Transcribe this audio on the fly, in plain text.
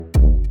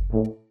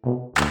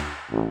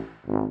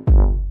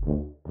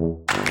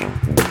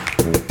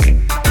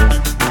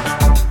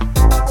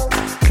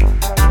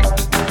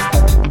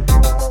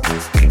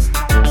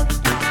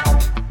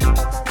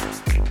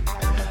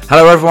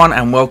Hello everyone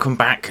and welcome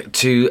back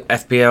to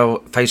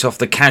FPL Face Off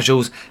the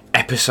Casuals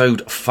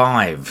episode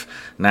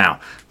 5. Now,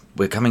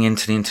 we're coming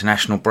into the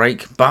international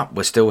break, but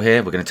we're still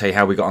here. We're going to tell you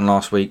how we got on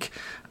last week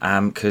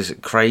because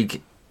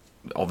Craig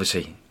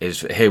obviously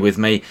is here with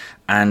me,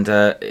 and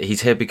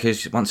he's here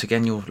because once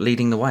again you're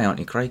leading the way, aren't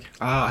you, Craig?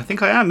 I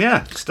think I am,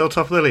 yeah. Still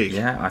top of the league.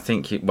 Yeah, I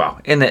think you,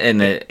 well, in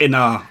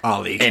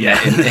our league, in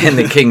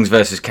the Kings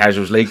versus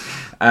Casuals league.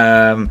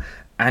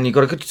 And you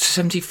got a good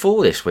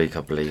 74 this week,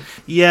 I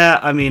believe. Yeah,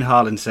 I mean,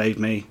 Haaland saved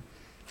me.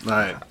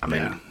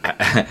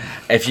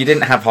 If you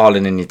didn't have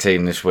Haaland in your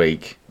team this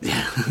week,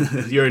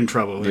 you're in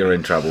trouble. You're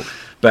in trouble.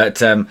 But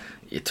to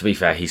be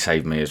fair, he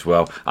saved me as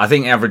well. I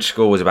think average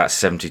score was about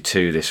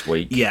 72 this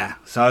week. Yeah,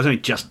 so I was only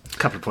just a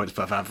couple of points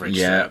above average.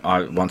 Yeah, so. I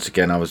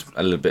was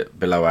a little bit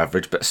below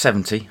average, but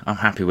 70, I'm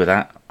happy with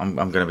that. I'm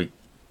going to be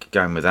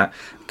going with that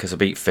because I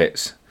beat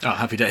Fitz. Oh,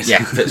 happy days.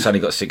 Yeah, Fitz only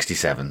got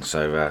 67,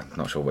 so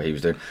not sure what he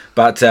was doing.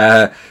 But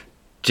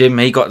Jim,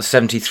 he got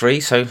 73,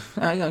 so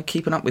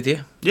keeping up with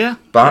you. Yeah.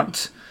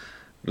 But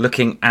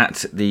looking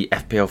at the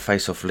FPL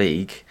Face-Off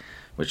League,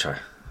 which I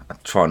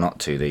try not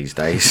to these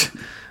days,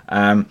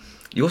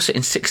 you're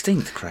sitting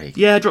 16th, Craig.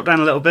 Yeah, I dropped down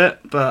a little bit,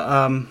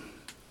 but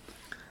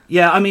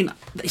yeah, I mean,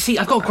 see,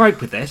 I've got a gripe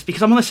with this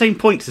because I'm on the same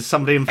points as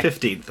somebody in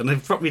 15th, and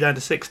they've dropped me down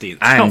to 16th.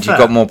 And you've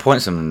got more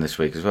points than them this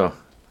week as well.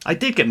 I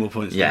did get more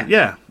points. Yeah.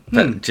 Yeah.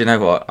 But do you know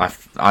what?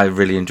 I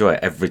really enjoy it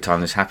every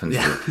time this happens.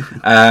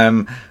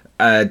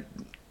 Yeah.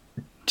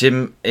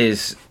 Jim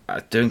is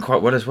doing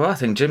quite well as well. I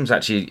think Jim's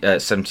actually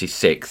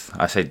 76th.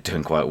 I say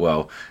doing quite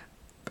well.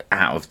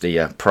 Out of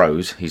the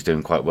pros, he's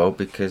doing quite well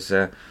because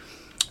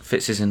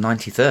Fitz is in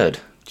 93rd.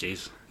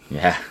 Jeez.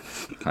 Yeah.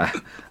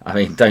 I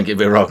mean, don't get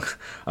me wrong.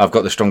 I've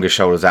got the strongest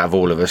shoulders out of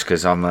all of us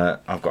because I've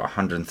got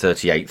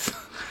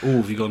 138th. Oh,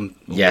 have you gone?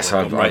 Yes,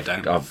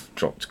 down? I've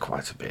dropped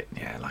quite a bit.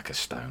 Yeah, like a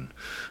stone.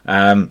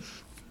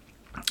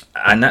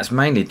 And that's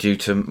mainly due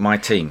to my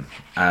team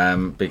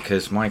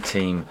because my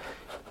team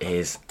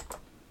is,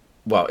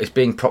 well, it's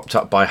being propped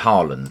up by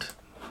Haaland,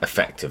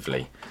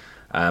 effectively.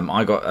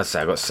 I got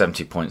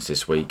 70 points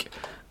this week.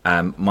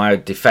 My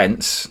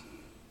defence,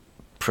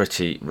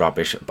 pretty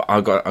rubbish, but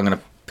I'm going to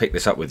pick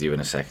this up with you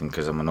in a second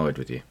because I'm annoyed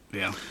with you.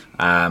 Yeah.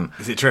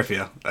 Is it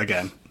Trippier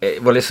again?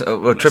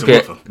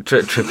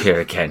 Trippier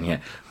again, yeah.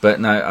 But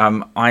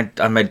no,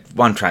 I made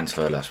one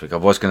transfer last week. I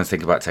was going to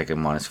think about taking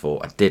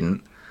 -4. I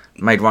didn't.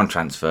 Made one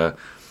transfer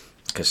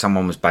because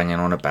someone was banging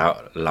on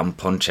about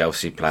lump on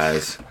Chelsea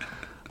players.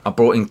 I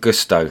brought in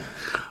Gusto.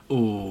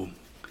 Ooh,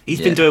 he's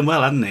been doing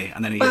well, hasn't he?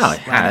 And then he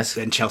has.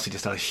 Then Chelsea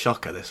just had a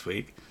shocker this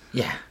week.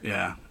 Yeah.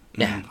 Yeah.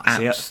 Yeah.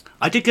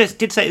 I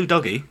did say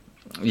Udogie.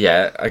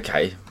 Yeah,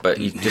 okay, but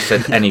you just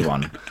said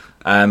anyone.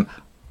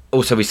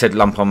 Also, we said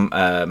lump on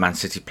Man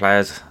City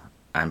players,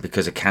 and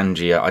because of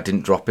Kanji, I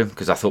didn't drop him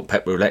because I thought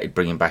Pep Roulette would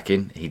bring him back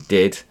in. He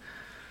did.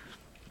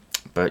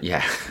 But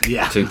yeah.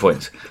 2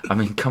 points. I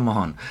mean, come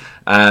on.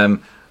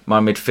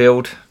 My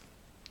midfield,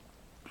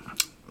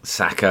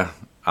 Saka.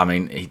 I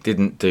mean, he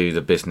didn't do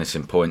the business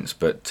in points,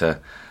 but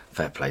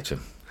fair play to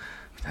him.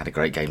 Had a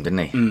great game, didn't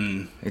he?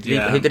 Who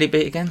did he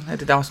beat again? Who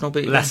did Arsenal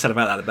beat again? Less said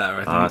about that, the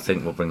better, I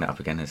think we'll bring that up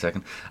again in a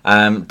second.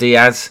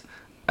 Diaz,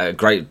 a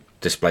great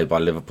display by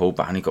Liverpool,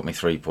 but only got me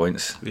 3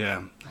 points.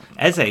 Yeah.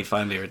 Eze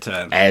finally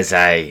returned.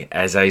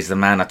 Eze's the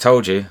man. I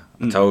told you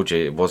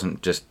it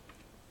wasn't just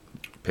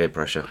peer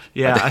pressure.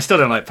 Yeah, I still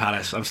don't like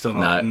Palace. I'm still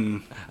not.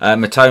 No.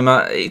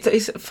 Matoma,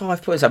 he's at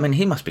 5 points. I mean,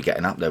 he must be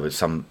getting up there with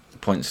some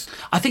points.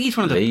 I think he's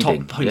one of the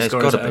top point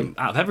scorers out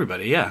of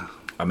everybody, yeah.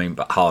 I mean,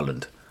 but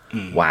Haaland,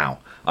 wow.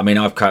 I mean,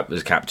 I've kept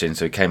as captain,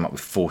 so he came up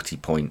with 40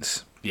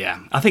 points. Yeah,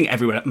 I think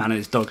every man and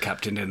his dog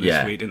captained in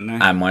this week, didn't they?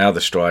 And my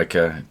other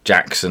striker,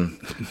 Jackson,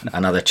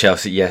 another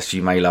Chelsea. Yes,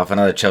 you may laugh,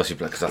 another Chelsea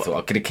player because I thought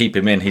I could keep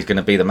him in. He's going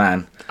to be the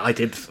man. I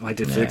did for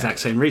the exact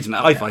same reason.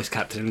 I vice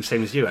captained him,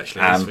 same as you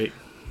actually this week.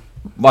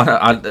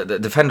 The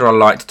defender I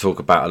like to talk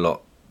about a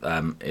lot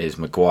is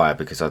Maguire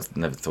because I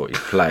never thought he'd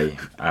play.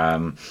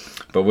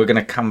 But we're going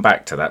to come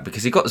back to that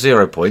because he got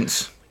 0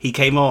 points. He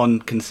came on,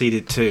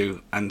 conceded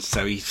 2, and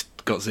so he's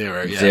got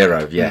 0. Yeah.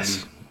 0,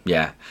 yes.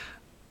 Yeah.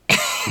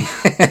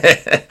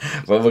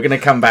 Well, we're going to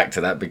come back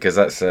to that because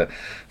that's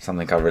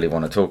something I really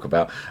want to talk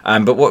about.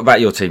 But what about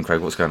your team,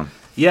 Craig? What's going on?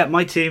 Yeah,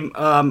 my team,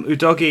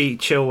 Udogie,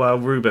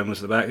 Chilwell, Ruben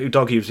was the back.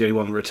 Udogie was the only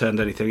one who returned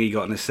anything. He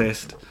got an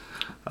assist.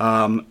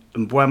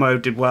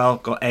 Mbeumo did well,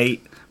 got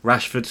 8.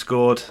 Rashford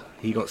scored,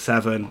 he got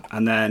 7.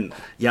 And then,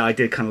 I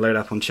did kind of load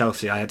up on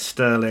Chelsea. I had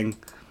Sterling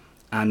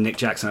and Nick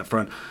Jackson up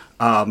front,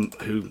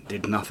 who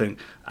did nothing.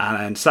 And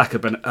then Saka,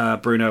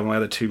 Bruno, my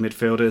other 2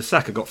 midfielders.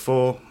 Saka got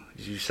 4,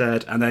 as you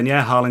said. And then,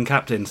 Haaland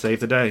captain,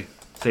 saved the day,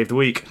 saved the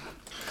week.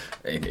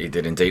 He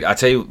did indeed. I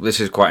tell you, this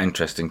is quite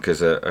interesting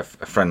because a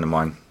friend of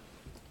mine,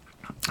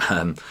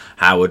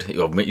 Howard,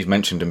 you've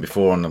mentioned him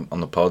before on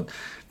the pod,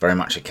 very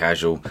much a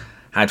casual,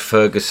 had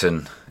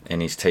Ferguson in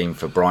his team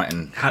for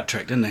Brighton. Hat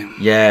trick, didn't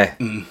he? Yeah.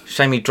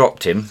 Shame he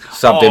dropped him,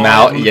 subbed him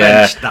out.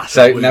 Yeah.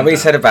 So now we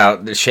said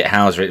about the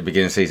shithousery at the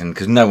beginning of the season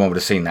because no one would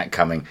have seen that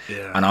coming.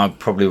 Yeah. And I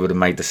probably would have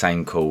made the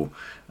same call.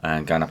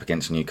 and going up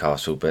against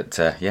Newcastle. But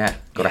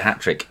got a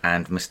hat-trick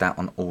and missed out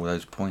on all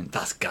those points.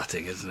 That's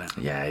gutting, isn't it?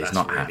 Yeah, he's That's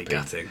not really happy.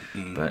 Gutting.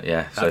 But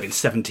yeah, That'd have been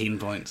 17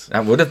 points.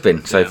 that would have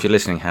been. So Yeah. if you're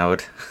listening,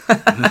 Howard,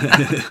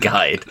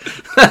 guide.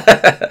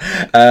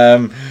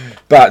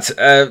 But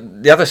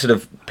the other sort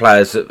of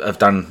players that have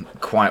done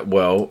quite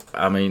well,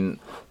 I mean,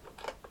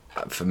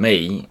 for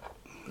me,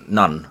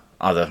 none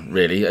other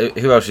really.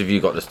 Who else have you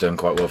got that's doing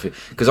quite well for you?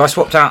 Because I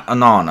swapped out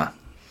Onana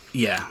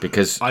Yeah,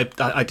 because I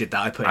did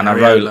that. I put and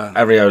Areola.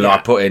 Areola Yeah. I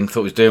put in,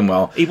 thought was doing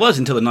well. He was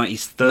until the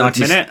 93rd 90s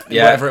minute,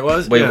 whatever it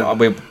was.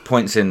 We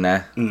points in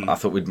there. I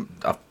thought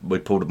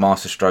we'd pulled a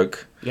master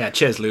stroke. Yeah,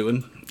 cheers,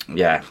 Luton.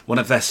 Yeah. One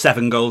of their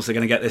 7 goals they're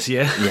going to get this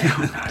year. Yeah,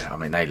 I know. I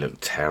mean, they look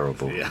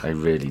terrible. Yeah. They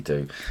really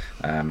do.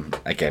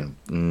 Again,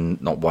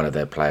 not one of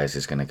their players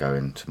is going to go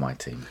into my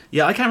team.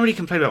 Yeah, I can't really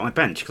complain about my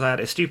bench because I had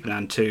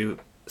Estupinan 2,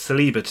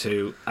 Saliba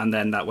 2, and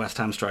then that West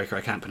Ham striker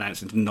I can't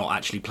pronounce and not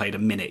actually played a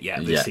minute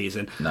yet this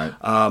season. No.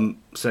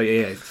 So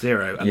yeah,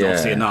 0. And Yeah.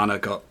 obviously Onana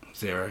got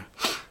 0.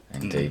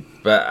 Indeed.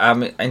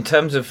 But in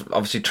terms of,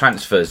 obviously,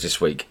 transfers this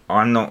week,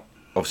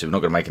 obviously, we're not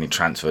going to make any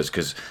transfers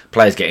because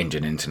players get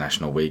injured in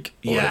international week.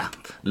 Yeah.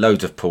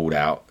 Loads have pulled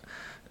out.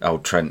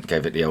 Old Trent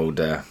gave it the old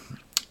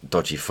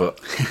dodgy foot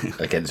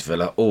against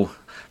Villa. All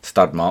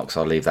stud marks,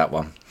 I'll leave that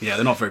one. Yeah,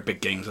 they're not very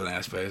big games, are they,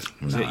 I suppose?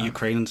 Is it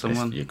Ukraine and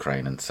someone? It's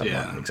Ukraine and someone,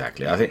 Yeah.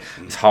 exactly. I think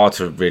it's hard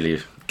to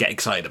really, Get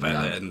excited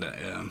about it. And,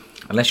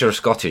 unless you're a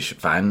Scottish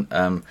fan,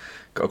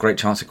 got a great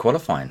chance of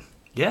qualifying.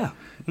 yeah.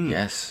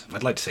 Yes.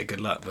 I'd like to say good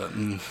luck, but...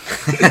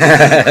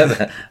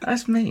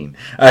 That's mean.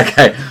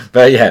 Okay,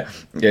 but yeah.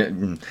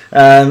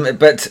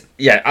 But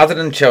yeah, other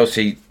than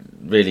Chelsea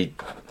really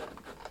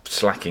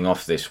slacking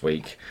off this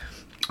week,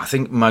 I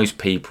think most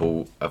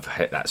people have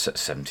hit that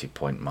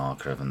 70-point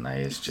marker, haven't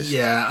they? It's just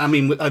Yeah, I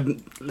mean,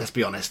 let's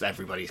be honest,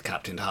 everybody's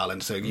captained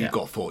Haaland, so you've Yeah.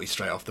 got 40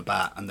 straight off the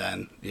bat, and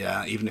then,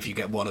 yeah, even if you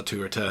get 1 or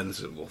 2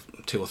 returns, or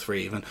 2 or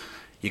 3 even,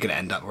 you're going to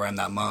end up around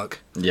that mark.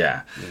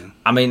 yeah.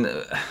 I mean,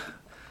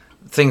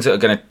 things that are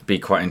going to be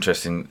quite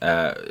interesting.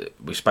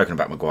 We've spoken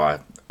about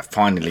Maguire.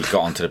 Finally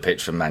got onto the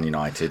pitch for Man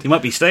United. He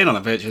might be staying on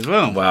the pitch as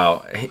well.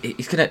 Well,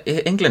 he's gonna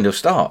England. He'll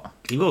start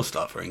He will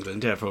start for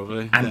England, yeah,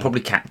 probably. and Yeah. probably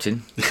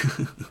captain.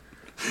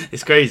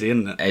 It's crazy,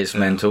 isn't it? It's Yeah.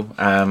 mental.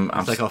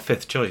 It's like our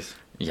 5th choice.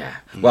 Yeah.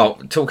 Well,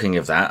 talking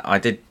of that, I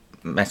did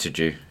message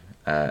you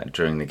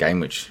during the game,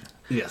 which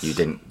Yes. you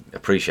didn't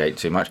appreciate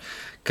too much,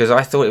 because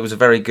I thought it was a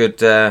very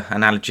good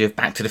analogy of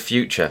Back to the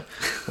Future,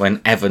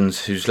 when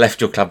Evans, who's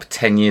left your club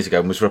 10 years ago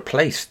and was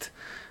replaced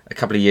a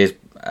couple of years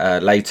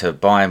later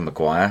by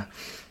Maguire,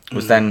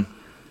 was then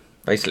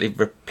basically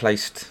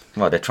replaced.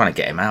 Well, they're trying to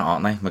get him out,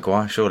 aren't they,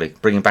 Maguire, surely?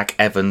 Bringing back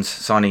Evans,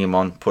 signing him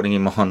on, putting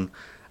him on,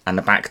 and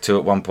the back two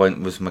at one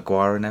point was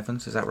Maguire and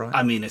Evans, is that right?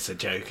 I mean, it's a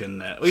joke,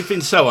 and we've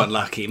been so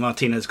unlucky.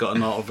 Martinez got a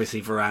lot,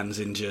 obviously Varane's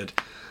injured.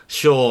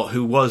 Shaw,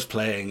 who was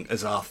playing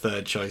as our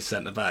 3rd choice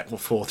centre-back, or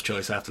 4th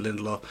choice after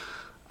Lindelof.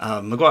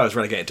 Maguire was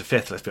relegated to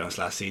 5th, let's be honest,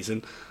 last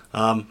season.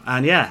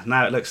 And yeah,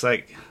 now it looks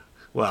like,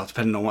 well,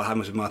 depending on what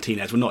happens with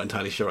Martinez, we're not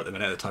entirely sure at the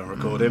minute at the time of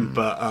recording,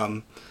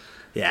 but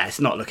yeah, it's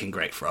not looking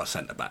great for our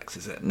centre-backs,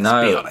 is it?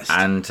 Let's be honest.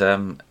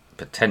 And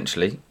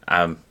potentially,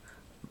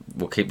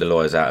 we'll keep the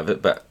lawyers out of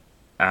it, but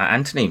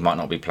Anthony might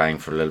not be playing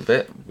for a little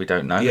bit. We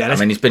don't know. Yeah, I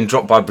mean, he's been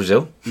dropped by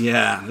Brazil.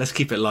 Yeah, let's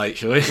keep it light,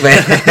 shall we?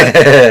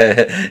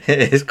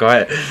 It's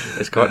quite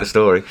the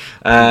story.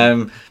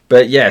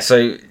 But yeah,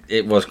 so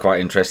it was quite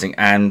interesting.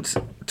 And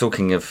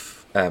talking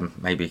of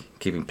maybe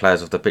keeping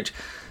players off the pitch,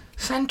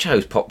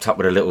 Sancho's popped up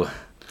with a little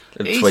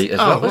tweet as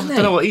well, I wasn't don't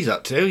he? know what he's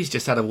up to. He's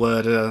just had a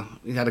word.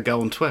 He had a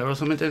go on Twitter or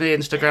something, didn't he?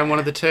 Instagram, one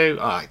of the two.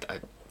 I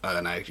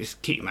don't know.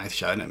 Just keep your mouth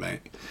shut, innit,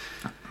 mate?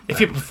 If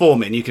you're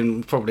performing, you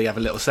can probably have a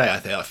little say.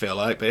 I feel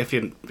like, but if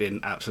you're being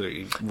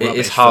absolutely rubbish, It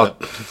is hard.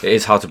 It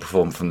is hard to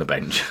perform from the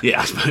bench.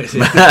 Yeah, I suppose.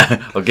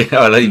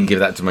 I'll even give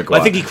that to Maguire.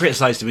 I think he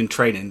criticised him in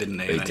training, didn't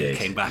he? He And then did, he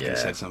came back yeah. and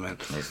said something.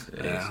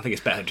 It I think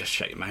it's better just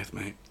shut your mouth,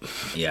 mate.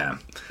 Yeah.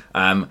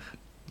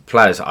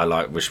 Players I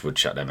like wish would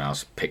shut their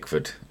mouths.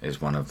 Pickford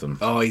is one of them.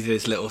 Oh, he did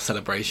his little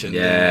celebration.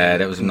 Yeah,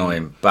 that was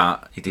annoying,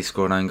 but he did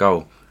score an own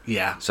goal.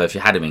 Yeah. So if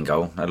you had him in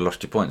goal, that'd have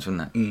lost your points,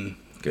 wouldn't it?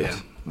 Good. Yeah.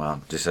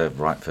 Well, deserved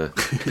right for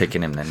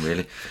picking him then,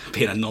 really.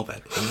 Being a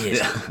knobhead. He is.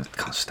 Yeah.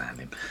 Can't stand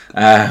him.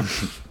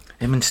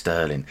 Him and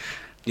Sterling.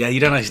 Yeah, you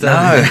don't know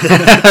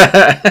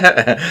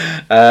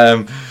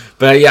No.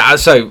 But yeah,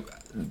 so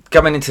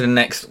coming into the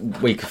next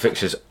week of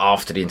fixtures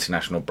after the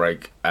international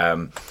break,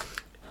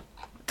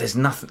 there's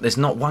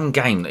not one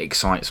game that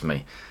excites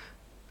me,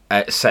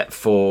 except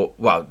for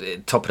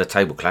top of the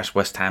table clash,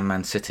 West Ham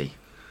Man City.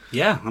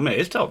 Yeah, I mean,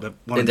 it's top. They're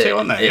 1 and 2,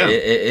 aren't they? Yeah.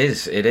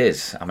 It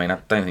is. I mean, I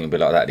don't think it'll be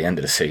like that at the end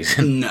of the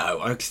season. No,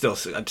 I'd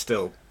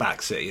still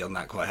back City on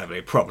that quite heavily.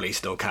 Probably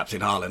still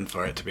captain Haaland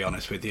for it, to be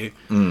honest with you.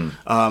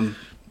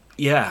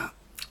 Yeah.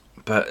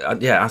 But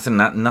other than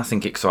that,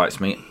 nothing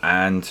excites me.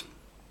 And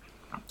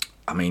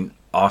I mean,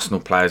 Arsenal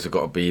players have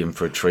got to be in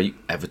for a treat.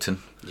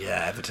 Everton.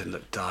 Yeah, Everton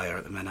look dire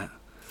at the minute.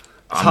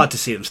 It's hard to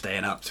see them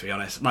staying up, to be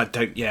honest. And I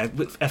don't,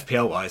 with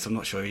FPL wise, I'm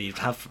not sure who you'd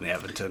have from the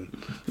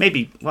Everton.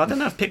 Maybe, well, I don't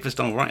know if Pickford's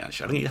done all right,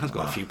 actually. I think he has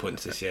got a few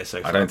points this year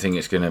so far. I don't think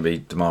it's going to be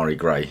Damari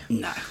Gray.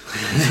 No.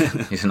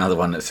 He's another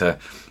one that's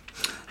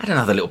had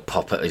another little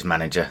pop at his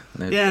manager.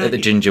 Yeah, At the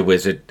Ginger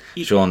Wizard,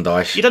 Sean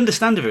Dyche. You'd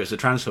understand if it was a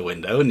transfer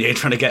window and you're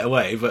trying to get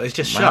away, but it's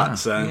just shut.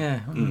 So, yeah.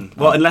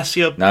 Well, unless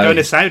you're going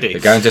to Saudi. You're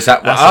going to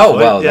Saudi. That's Oh, the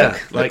well, point, yeah.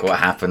 look what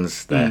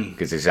happens there,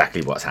 because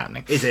exactly what's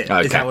happening. Is it?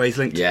 Okay. Is that where he's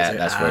linked to? Yeah,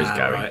 that's where he's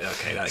going. Right,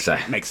 okay,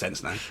 that makes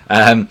sense now.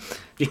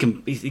 He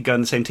go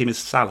in the same team as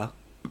Salah.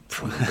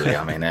 Probably.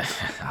 I mean,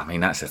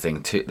 that's the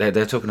thing.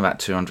 They're talking about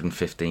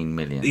 215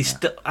 million. He's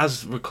still, time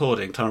of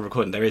recording,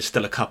 there is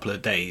still a couple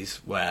of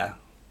days where,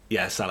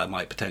 Salah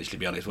might potentially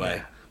be on his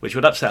way, which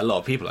would upset a lot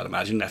of people, I'd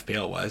imagine,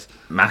 FPL wise.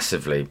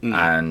 Massively,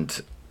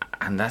 and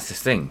that's the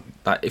thing.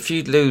 Like, if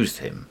you lose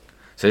him,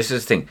 so this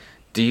is the thing.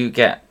 You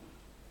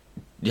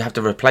have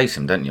to replace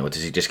him, don't you, or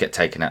does he just get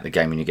taken out of the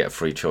game and you get a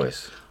free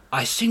choice?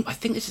 I think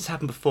this has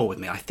happened before with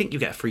me. I think you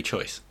get a free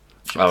choice.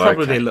 Should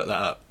okay. Look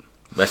that up.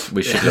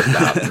 We should look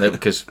that up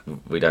because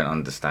we don't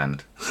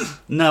understand.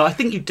 No, I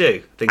think you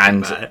do.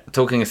 About it.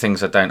 Talking of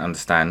things I don't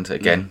understand,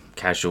 again,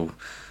 casual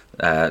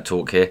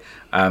talk here.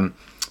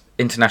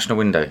 International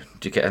window.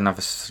 Do you get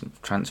another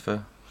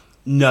transfer?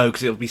 No,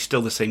 because it'll be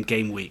still the same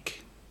game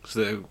week.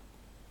 So.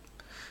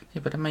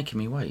 Yeah, but they're making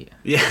me wait.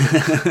 Yeah.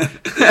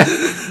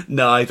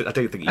 No, I don't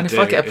think you do. And if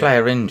I get a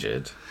player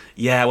injured.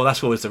 Yeah, well,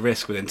 that's always the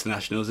risk with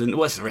internationals. And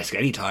it's the risk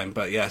any time,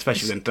 but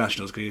especially with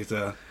internationals because.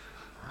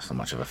 That's not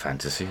much of a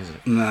fantasy, is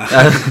it? No.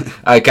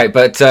 Okay,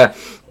 but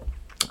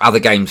other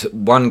games.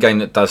 One game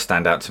that does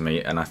stand out to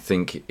me, and I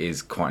think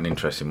is quite an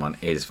interesting one,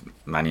 is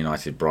Man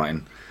United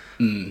Brighton.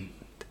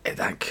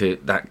 That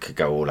could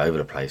go all over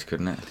the place,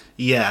 couldn't it?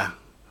 Yeah.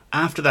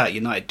 After that,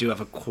 United do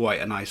have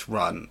quite a nice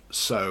run,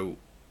 so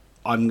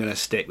I'm going to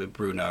stick with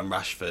Bruno and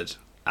Rashford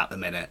at the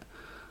minute.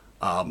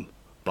 But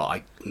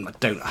I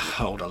don't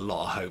hold a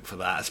lot of hope for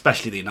that,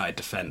 especially the United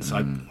defence.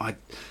 See,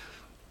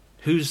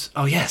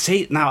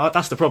 now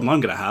that's the problem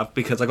I'm going to have,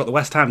 because I got the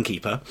West Ham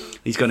keeper.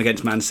 He's going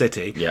against Man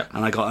City,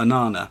 and I got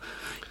Onana.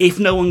 If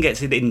no one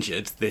gets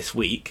injured this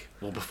week,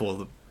 or before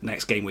the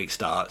next game week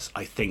starts,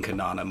 I think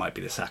Onana might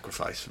be the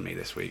sacrifice for me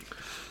this week.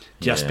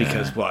 Just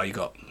because, you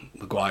got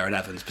Maguire and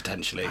Evans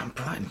potentially. And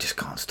Brighton just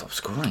can't stop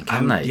scoring,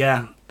 can they?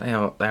 Yeah. They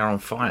are on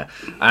fire.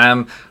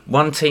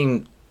 One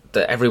team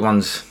that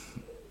everyone's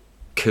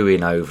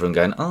cooing over and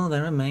going, oh,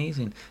 they're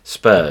amazing.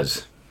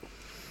 Spurs.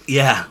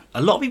 Yeah,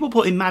 a lot of people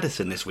put in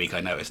Maddison this week, I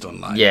noticed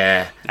online.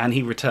 Yeah. And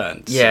he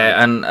returned.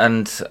 Yeah, so.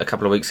 And a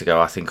couple of weeks ago,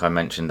 I think I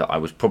mentioned that I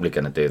was probably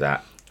going to do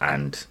that,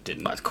 and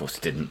didn't. But of course,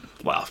 it didn't.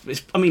 Well,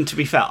 to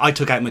be fair, I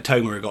took out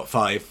Matoma, who got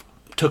 5,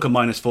 took a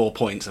 -4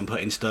 points, and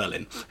put in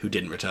Sterling, who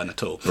didn't return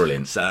at all.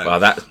 Brilliant. So, well,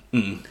 that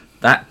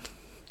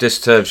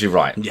just serves you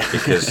right,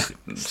 because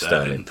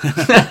Sterling.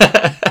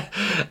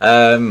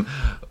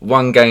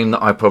 One game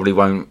that I probably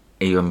won't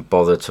even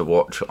bother to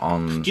watch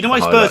on. Do you know why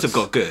Spurs have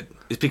got good?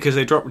 It's because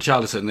they dropped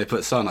Richarlison and they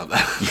put Son up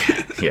there.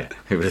 Yeah,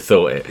 who would have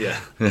thought it?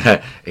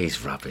 Yeah.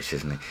 He's rubbish,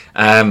 isn't he?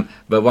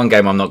 But one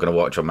game I'm not going to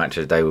watch on Match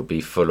of the Day would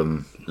be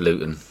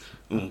Fulham-Luton.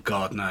 Oh,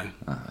 God, no.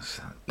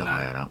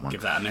 That one.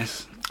 Give that a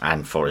miss.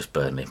 And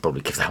Forest-Burnley.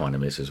 Probably give that one a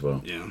miss as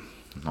well. Yeah.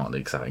 Not the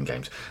exciting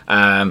games.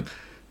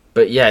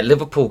 But yeah,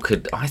 Liverpool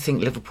could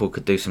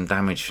do some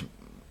damage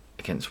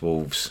against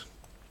Wolves.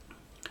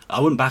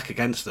 I wouldn't back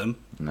against them.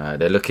 No,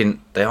 they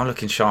are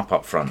looking sharp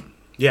up front.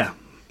 Yeah.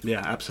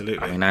 Yeah,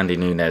 absolutely. I mean, Andy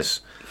Nunes,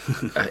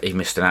 he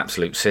missed an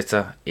absolute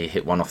sitter. He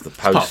hit one off the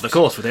post. It's part of the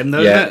course with him, though,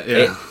 isn't it?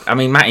 Yeah. I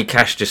mean, Matty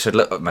Cash just said,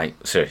 look, mate,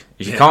 sorry,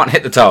 if you can't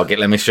hit the target,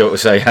 let me show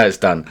how it's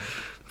done.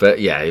 But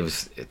yeah, it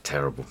was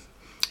terrible.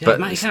 Yeah, but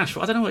Matty Cash,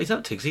 I don't know what he's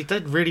up to, because he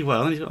did really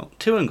well, and he's got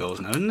 2 own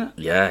goals now, isn't it?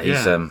 Yeah,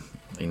 he's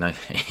he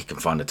can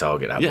find a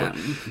target that way.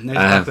 No,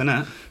 back than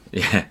that.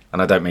 Yeah,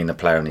 and I don't mean the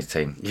player on his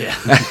team. Yeah.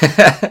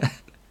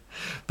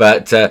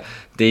 But other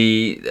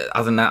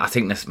than that, I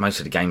think most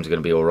of the games are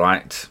going to be all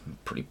right.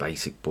 Pretty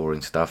basic,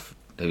 boring stuff.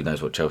 Who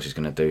knows what Chelsea's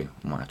going to do?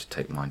 I might have to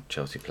take my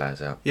Chelsea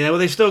players out. Yeah, well,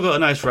 they've still got a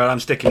nice run.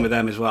 I'm sticking with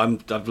them as well.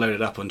 I've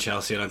loaded up on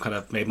Chelsea and I've kind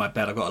of made my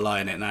bet. I've got a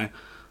lie in it now.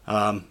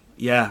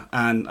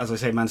 And as I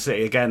say, Man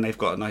City, again, they've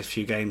got a nice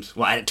few games.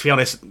 Well, to be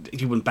honest,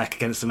 you wouldn't back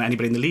against them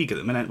anybody in the league at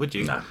the minute, would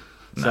you?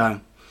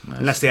 No.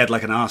 Unless they had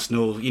like an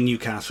Arsenal, in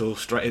Newcastle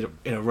straight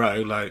in a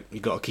row, like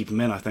you've got to keep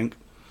them in, I think.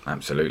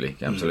 Absolutely.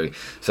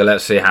 So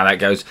let's see how that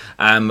goes.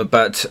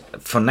 But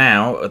for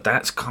now,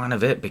 that's kind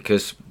of it,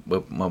 because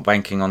we're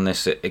banking on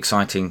this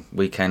exciting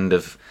weekend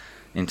of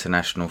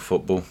international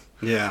football.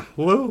 Yeah.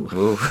 Woo.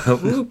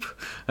 Whoop.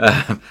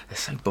 It's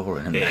so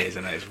boring, isn't it? It is,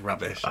 and it's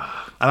rubbish.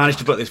 I managed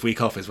to book this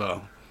week off as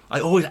well. I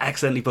always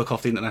accidentally book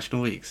off the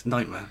international weeks.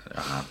 Nightmare.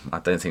 I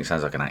don't think it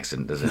sounds like an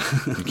accident, does it?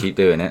 You keep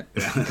doing it.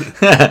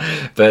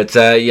 But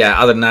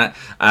other than that,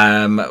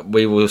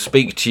 we will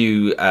speak to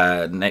you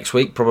next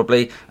week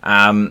probably.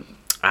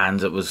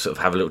 And it was sort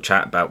of have a little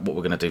chat about what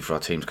we're going to do for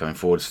our teams going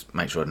forward.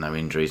 Make sure no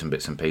injuries and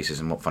bits and pieces,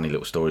 and what funny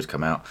little stories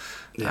come out.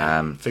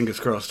 Yeah, fingers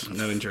crossed,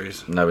 no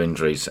injuries. No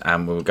injuries,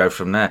 and we'll go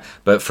from there.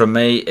 But from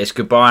me, it's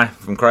goodbye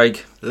from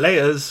Craig.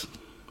 Layers.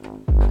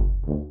 Bye.